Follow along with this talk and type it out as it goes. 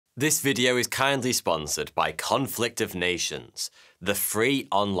This video is kindly sponsored by Conflict of Nations, the free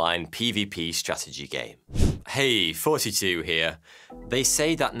online PvP strategy game. Hey, 42 here. They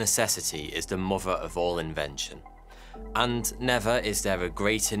say that necessity is the mother of all invention, and never is there a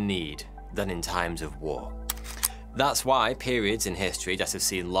greater need than in times of war. That's why periods in history that have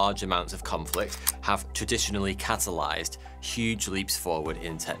seen large amounts of conflict have traditionally catalyzed huge leaps forward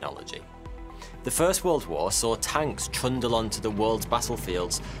in technology. The First World War saw tanks trundle onto the world's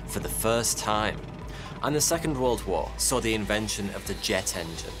battlefields for the first time, and the Second World War saw the invention of the jet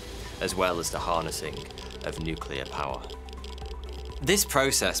engine, as well as the harnessing of nuclear power. This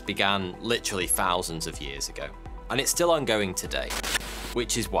process began literally thousands of years ago, and it's still ongoing today,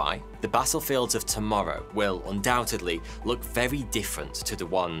 which is why the battlefields of tomorrow will undoubtedly look very different to the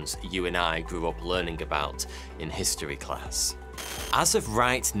ones you and I grew up learning about in history class. As of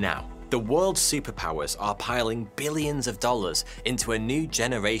right now, the world's superpowers are piling billions of dollars into a new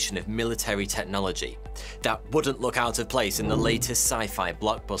generation of military technology that wouldn't look out of place in the latest sci-fi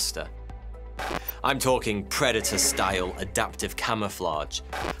blockbuster. I'm talking Predator-style adaptive camouflage,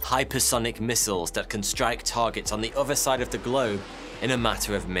 hypersonic missiles that can strike targets on the other side of the globe in a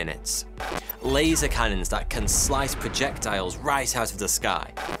matter of minutes, laser cannons that can slice projectiles right out of the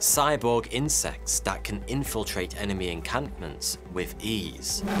sky, cyborg insects that can infiltrate enemy encampments with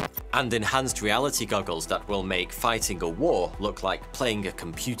ease, and enhanced reality goggles that will make fighting a war look like playing a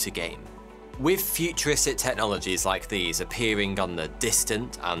computer game. With futuristic technologies like these appearing on the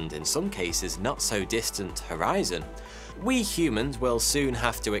distant, and in some cases not so distant, horizon, we humans will soon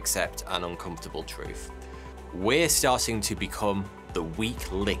have to accept an uncomfortable truth. We're starting to become the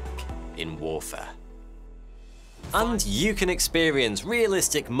weak link in warfare. And you can experience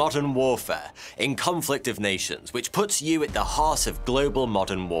realistic modern warfare in Conflict of Nations, which puts you at the heart of global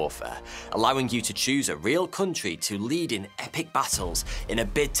modern warfare, allowing you to choose a real country to lead in epic battles in a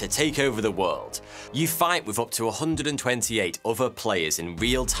bid to take over the world. You fight with up to 128 other players in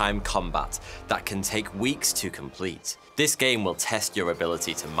real-time combat that can take weeks to complete. This game will test your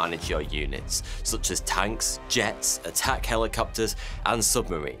ability to manage your units, such as tanks, jets, attack helicopters, and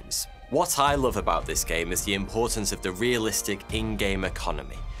submarines. What I love about this game is the importance of the realistic in-game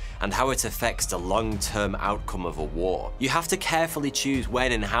economy and how it affects the long-term outcome of a war. You have to carefully choose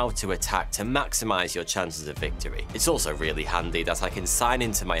when and how to attack to maximize your chances of victory. It's also really handy that I can sign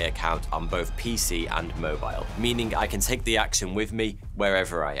into my account on both PC and mobile, meaning I can take the action with me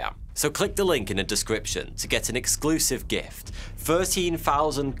wherever I am. So click the link in the description to get an exclusive gift,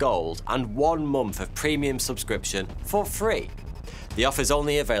 13,000 gold and 1 month of premium subscription for free. The offer is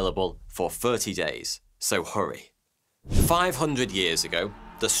only available for 30 days, so hurry. 500 years ago,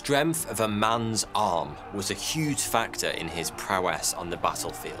 the strength of a man's arm was a huge factor in his prowess on the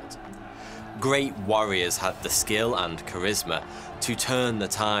battlefield. Great warriors had the skill and charisma to turn the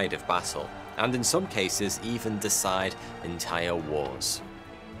tide of battle, and in some cases even decide entire wars.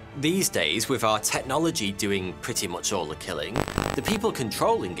 These days, with our technology doing pretty much all the killing, the people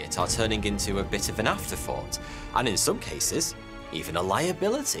controlling it are turning into a bit of an afterthought, and in some cases, even a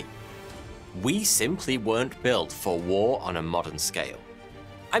liability. We simply weren't built for war on a modern scale.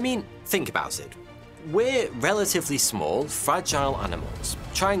 I mean, think about it. We're relatively small, fragile animals,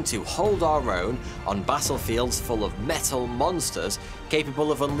 trying to hold our own on battlefields full of metal monsters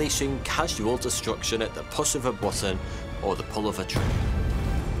capable of unleashing casual destruction at the push of a button or the pull of a trigger.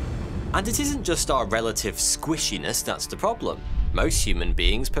 And it isn't just our relative squishiness that's the problem. Most human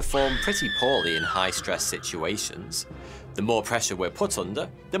beings perform pretty poorly in high-stress situations. The more pressure we're put under,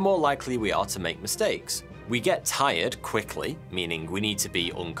 the more likely we are to make mistakes. We get tired quickly, meaning we need to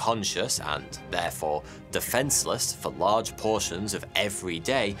be unconscious and therefore defenseless for large portions of every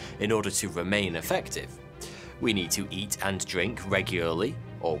day in order to remain effective. We need to eat and drink regularly,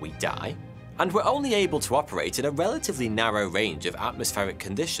 or we die. And we're only able to operate in a relatively narrow range of atmospheric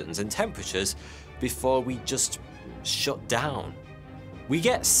conditions and temperatures before we just shut down. We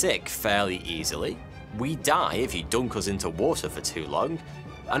get sick fairly easily, we die if you dunk us into water for too long,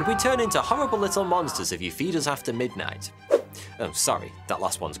 and we turn into horrible little monsters if you feed us after midnight. Oh, sorry, that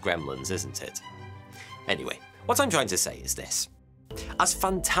last one's Gremlins, isn't it? Anyway, what I'm trying to say is this. As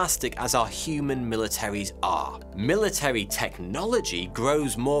fantastic as our human militaries are, military technology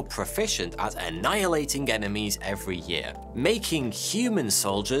grows more proficient at annihilating enemies every year, making human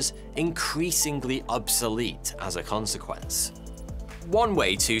soldiers increasingly obsolete as a consequence. One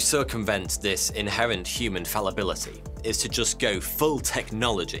way to circumvent this inherent human fallibility is to just go full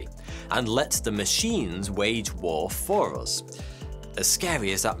technology and let the machines wage war for us. As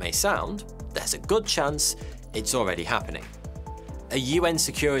scary as that may sound, there's a good chance it's already happening. A UN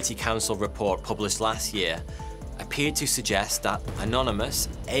Security Council report published last year appeared to suggest that anonymous,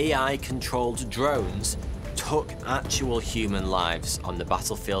 AI-controlled drones took actual human lives on the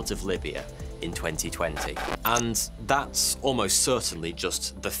battlefields of Libya in 2020. And that's almost certainly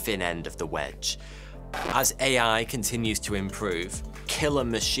just the thin end of the wedge. As AI continues to improve, killer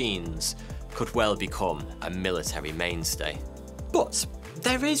machines could well become a military mainstay. But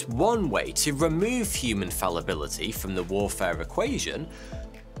there is one way to remove human fallibility from the warfare equation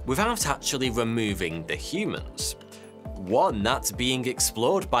without actually removing the humans. One that's being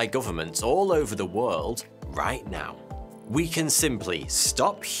explored by governments all over the world right now. We can simply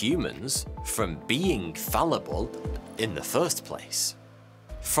stop humans from being fallible in the first place.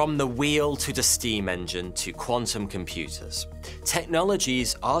 From the wheel to the steam engine to quantum computers,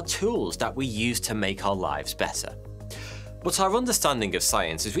 technologies are tools that we use to make our lives better. But our understanding of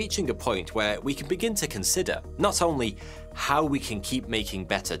science is reaching a point where we can begin to consider not only how we can keep making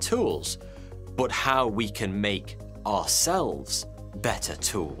better tools, but how we can make ourselves better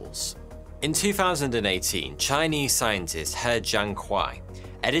tools. In 2018, Chinese scientist He Jiankui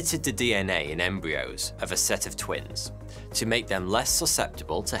edited the DNA in embryos of a set of twins to make them less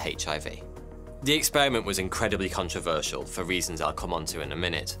susceptible to HIV. The experiment was incredibly controversial for reasons I'll come onto in a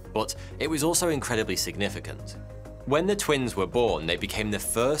minute, but it was also incredibly significant. When the twins were born, they became the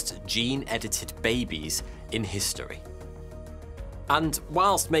first gene-edited babies in history. And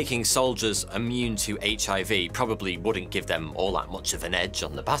whilst making soldiers immune to HIV probably wouldn't give them all that much of an edge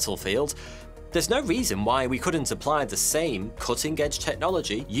on the battlefield, there's no reason why we couldn't apply the same cutting-edge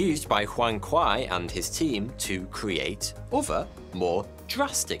technology used by Jiankui and his team to create other, more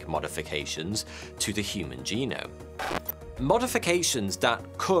drastic modifications to the human genome. Modifications that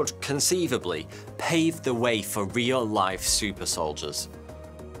could conceivably pave the way for real-life super soldiers.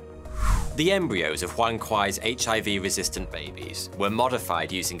 The embryos of Jiankui's HIV-resistant babies were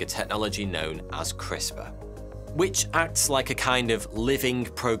modified using a technology known as CRISPR, which acts like a kind of living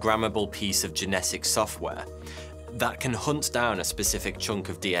programmable piece of genetic software that can hunt down a specific chunk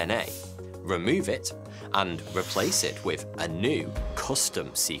of DNA, remove it, and replace it with a new custom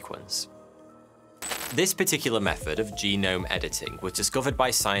sequence. This particular method of genome editing was discovered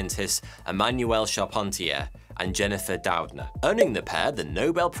by scientists Emmanuel Charpentier and Jennifer Doudna, earning the pair the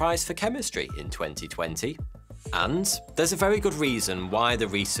Nobel Prize for Chemistry in 2020. And there's a very good reason why the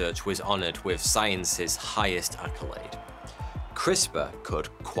research was honoured with science's highest accolade. CRISPR could,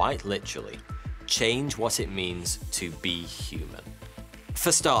 quite literally, change what it means to be human.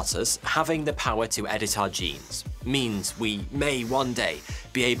 For starters, having the power to edit our genes means we may one day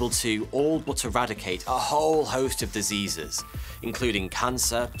be able to all but eradicate a whole host of diseases, including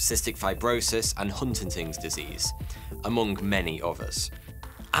cancer, cystic fibrosis, and Huntington's disease, among many others.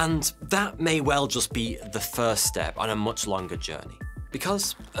 And that may well just be the first step on a much longer journey,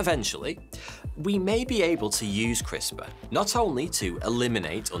 because eventually, we may be able to use CRISPR not only to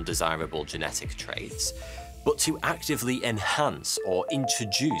eliminate undesirable genetic traits, but to actively enhance or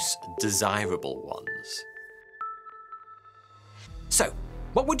introduce desirable ones. So,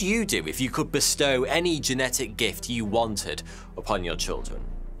 what would you do if you could bestow any genetic gift you wanted upon your children?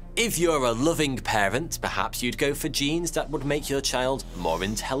 If you're a loving parent, perhaps you'd go for genes that would make your child more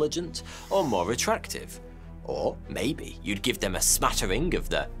intelligent or more attractive. Or maybe you'd give them a smattering of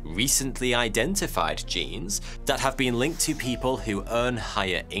the recently identified genes that have been linked to people who earn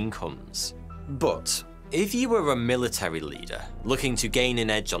higher incomes. But if you were a military leader looking to gain an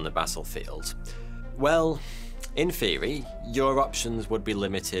edge on the battlefield, well, in theory, your options would be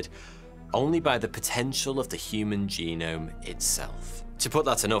limited only by the potential of the human genome itself. To put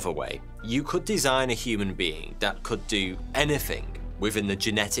that another way, you could design a human being that could do anything within the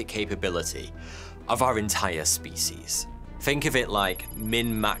genetic capability of our entire species. Think of it like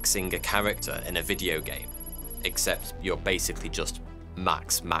min-maxing a character in a video game, except you're basically just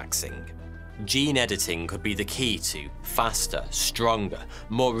maxing. Gene editing could be the key to faster, stronger,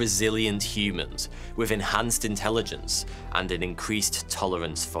 more resilient humans with enhanced intelligence and an increased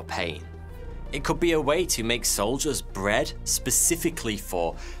tolerance for pain. It could be a way to make soldiers bred specifically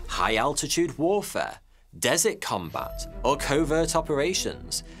for high-altitude warfare, desert combat, or covert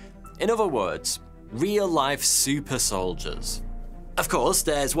operations. In other words, real-life super soldiers. Of course,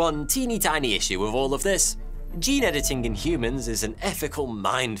 there's one teeny tiny issue with all of this. Gene editing in humans is an ethical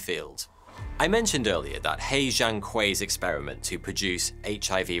minefield. I mentioned earlier that He Jiankui's experiment to produce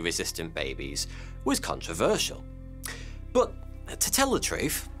HIV-resistant babies was controversial. But to tell the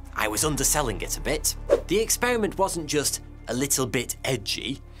truth, I was underselling it a bit. The experiment wasn't just a little bit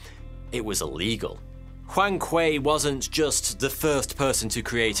edgy, it was illegal. Jiankui wasn't just the first person to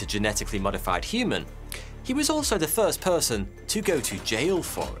create a genetically modified human, he was also the first person to go to jail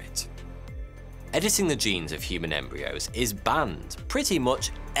for it. Editing the genes of human embryos is banned pretty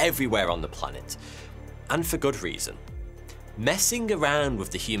much everywhere on the planet, and for good reason. Messing around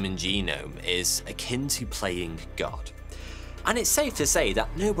with the human genome is akin to playing God. And it's safe to say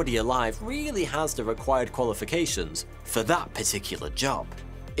that nobody alive really has the required qualifications for that particular job.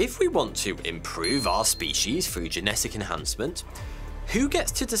 If we want to improve our species through genetic enhancement, who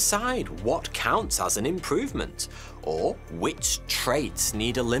gets to decide what counts as an improvement, or which traits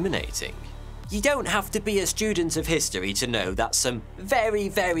need eliminating? You don't have to be a student of history to know that some very,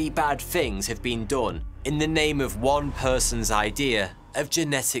 very bad things have been done in the name of one person's idea of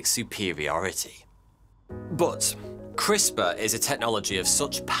genetic superiority. But CRISPR is a technology of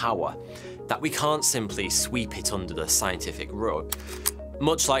such power that we can't simply sweep it under the scientific rug.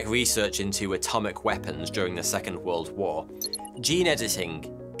 Much like research into atomic weapons during the Second World War, gene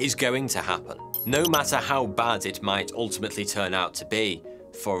editing is going to happen, no matter how bad it might ultimately turn out to be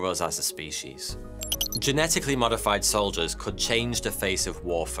for us as a species. Genetically modified soldiers could change the face of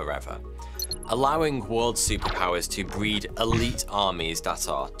war forever, allowing world superpowers to breed elite armies that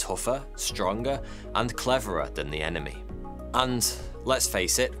are tougher, stronger, and cleverer than the enemy. And let's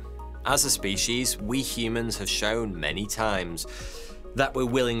face it, as a species, we humans have shown many times that we're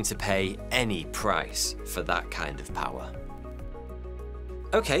willing to pay any price for that kind of power.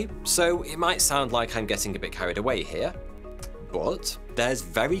 Okay, so it might sound like I'm getting a bit carried away here, but there's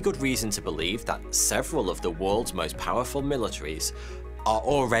very good reason to believe that several of the world's most powerful militaries are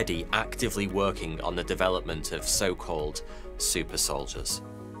already actively working on the development of so-called super soldiers.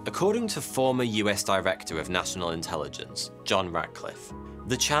 According to former US Director of National Intelligence, John Ratcliffe,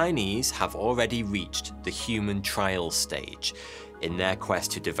 the Chinese have already reached the human trial stage in their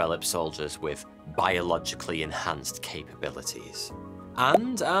quest to develop soldiers with biologically enhanced capabilities.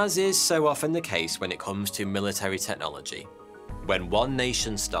 And as is so often the case when it comes to military technology, when one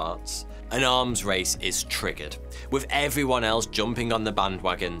nation starts, an arms race is triggered, with everyone else jumping on the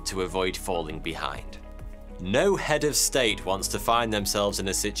bandwagon to avoid falling behind. No head of state wants to find themselves in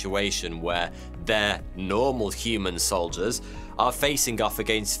a situation where their normal human soldiers are facing off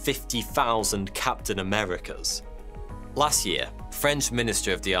against 50,000 Captain Americas. Last year, French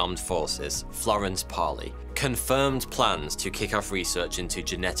Minister of the Armed Forces, Florence Parly, confirmed plans to kick off research into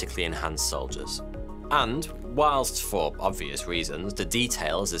genetically enhanced soldiers. And, whilst for obvious reasons, the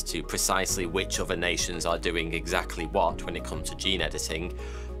details as to precisely which other nations are doing exactly what when it comes to gene editing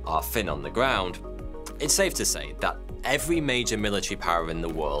are thin on the ground, it's safe to say that every major military power in the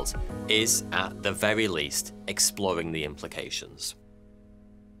world is, at the very least, exploring the implications.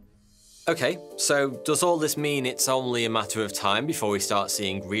 Okay, so does all this mean it's only a matter of time before we start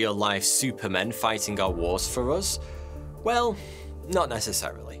seeing real-life supermen fighting our wars for us? Well, not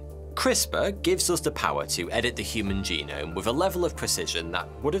necessarily. CRISPR gives us the power to edit the human genome with a level of precision that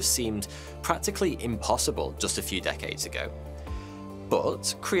would have seemed practically impossible just a few decades ago.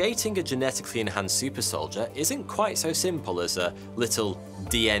 But creating a genetically enhanced super soldier isn't quite so simple as a little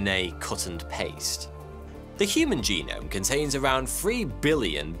DNA cut and paste. The human genome contains around 3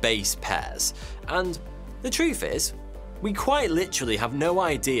 billion base pairs, and the truth is, we quite literally have no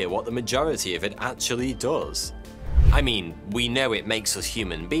idea what the majority of it actually does. I mean, we know it makes us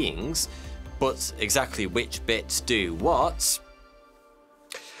human beings, but exactly which bits do what?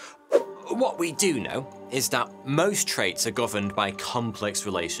 What we do know is that most traits are governed by complex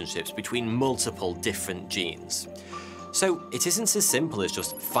relationships between multiple different genes. So it isn't as simple as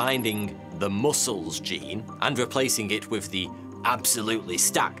just finding the muscles gene and replacing it with the absolutely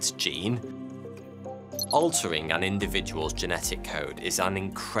stacked gene. Altering an individual's genetic code is an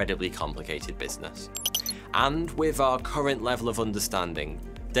incredibly complicated business. And with our current level of understanding,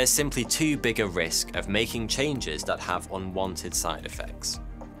 there's simply too big a risk of making changes that have unwanted side effects.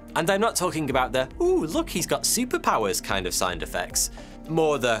 And I'm not talking about the, ooh, look, he's got superpowers kind of side effects.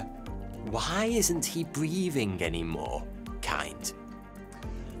 More the, why isn't he breathing anymore kind.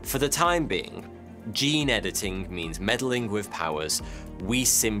 For the time being, gene editing means meddling with powers we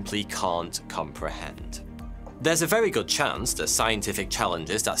simply can't comprehend. There's a very good chance the scientific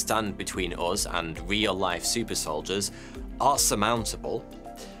challenges that stand between us and real-life super soldiers are surmountable.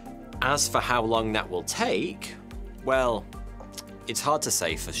 As for how long that will take, well, it's hard to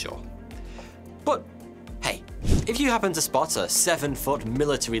say for sure. But hey, if you happen to spot a 7-foot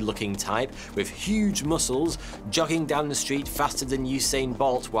military-looking type with huge muscles jogging down the street faster than Usain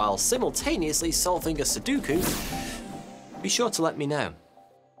Bolt while simultaneously solving a Sudoku, be sure to let me know.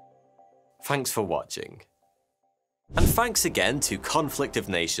 Thanks for watching. And thanks again to Conflict of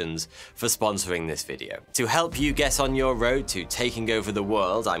Nations for sponsoring this video. To help you get on your road to taking over the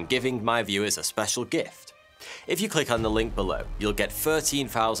world, I'm giving my viewers a special gift. If you click on the link below, you'll get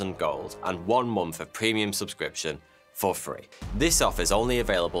 13,000 gold and 1 month of premium subscription for free. This offer is only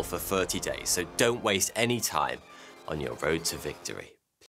available for 30 days, so don't waste any time on your road to victory.